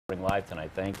Live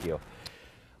tonight. Thank you.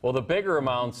 Well, the bigger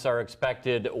amounts are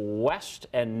expected west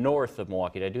and north of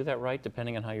Milwaukee. Did I do that right,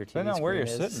 depending on how your TV Depending on where you're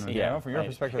is? sitting, you know, from your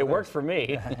perspective. It works for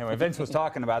me. Anyway, Vince was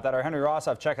talking about that. Our Henry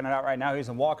Rossoff checking it out right now. He's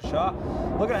in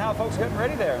Waukesha. Looking at how folks are getting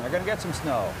ready there, and they're going to get some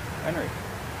snow. Henry.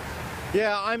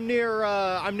 Yeah, I'm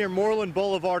near Moreland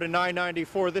Boulevard and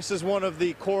 994. This is one of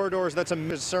the corridors that's a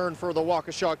concern for the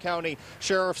Waukesha County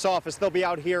Sheriff's Office. They'll be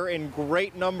out here in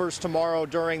great numbers tomorrow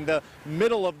during the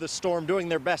middle of the storm, doing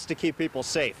their best to keep people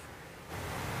safe.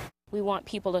 We want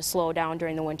people to slow down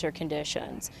during the winter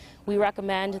conditions. We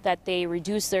recommend that they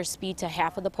reduce their speed to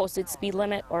half of the posted speed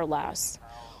limit or less.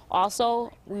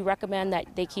 Also, we recommend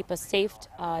that they keep a safe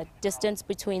distance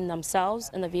between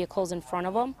themselves and the vehicles in front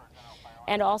of them,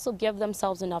 and also give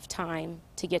themselves enough time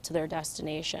to get to their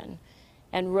destination.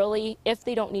 And really, if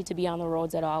they don't need to be on the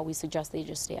roads at all, we suggest they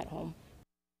just stay at home.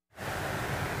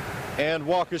 And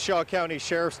Waukesha County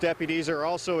Sheriff's deputies are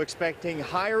also expecting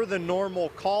higher than normal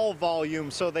call volume,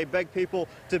 so they beg people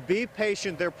to be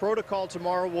patient. Their protocol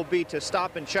tomorrow will be to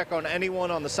stop and check on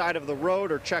anyone on the side of the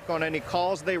road or check on any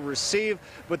calls they receive,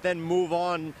 but then move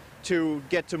on to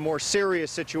get to more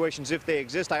serious situations if they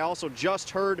exist. I also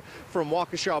just heard from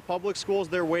Waukesha Public Schools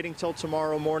they're waiting till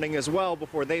tomorrow morning as well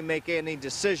before they make any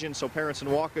decisions, so parents in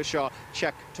Waukesha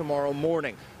check tomorrow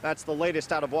morning. That's the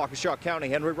latest out of Waukesha County.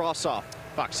 Henry Rossoff,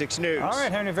 Fox 6 News. All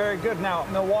right, Henry, very good. Now,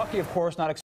 Milwaukee, of course,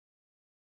 not